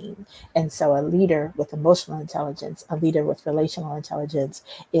self-esteem. And so a leader with emotional intelligence, a leader with relational intelligence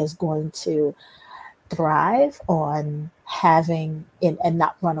is going to thrive on having and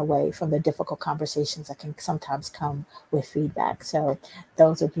not run away from the difficult conversations that can sometimes come with feedback. So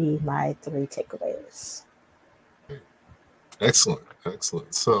those would be my 3 takeaways. Excellent.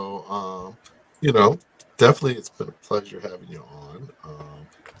 So, definitely it's been a pleasure having you on.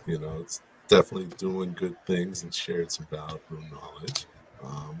 It's definitely doing good things and shared some valuable knowledge.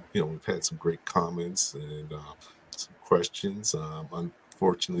 We've had some great comments and some questions.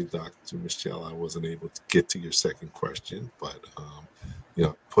 Unfortunately, Dr. Michelle, I wasn't able to get to your second question, but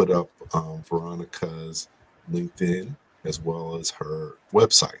put up Veronica's LinkedIn as well as her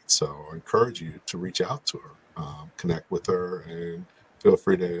website. So I encourage you to reach out to her, connect with her, and feel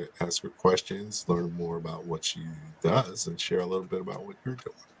free to ask her questions, learn more about what she does, and share a little bit about what you're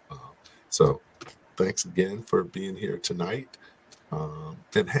doing. So thanks again for being here tonight,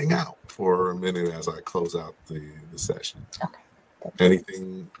 and hang out for a minute as I close out the session. Okay.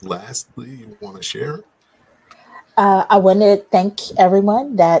 Anything lastly you want to share? I want to thank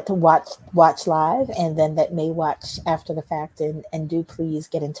everyone that watch live and then that may watch after the fact, and do please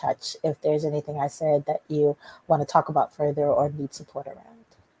get in touch if there's anything I said that you want to talk about further or need support around.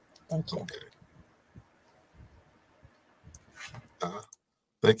 Thank you. Okay.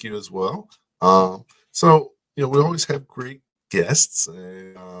 Thank you as well. So, we always have great guests,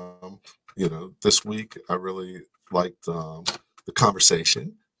 and this week I really liked the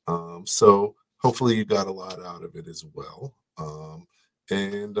conversation. So hopefully you got a lot out of it as well.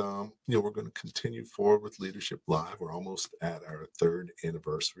 And we're going to continue forward with Leadership Live. We're almost at our 3rd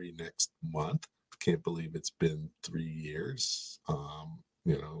anniversary next month. Can't believe it's been 3 years.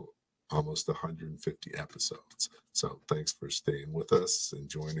 Almost 150 episodes. So thanks for staying with us and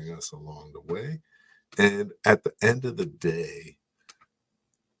joining us along the way. And at the end of the day,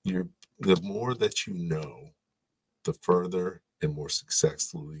 the more that you know, the further and more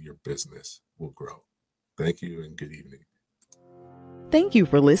successfully your business will grow. Thank you and good evening. Thank you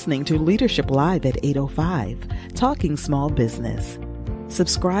for listening to Leadership Live at 8:05, Talking Small Business.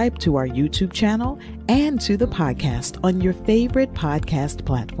 Subscribe to our YouTube channel and to the podcast on your favorite podcast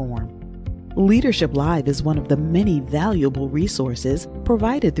platform. Leadership Live is one of the many valuable resources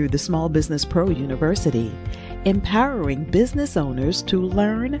provided through the Small Business Pro University, empowering business owners to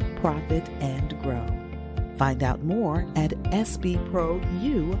learn, profit, and grow. Find out more at sbpro.u.com.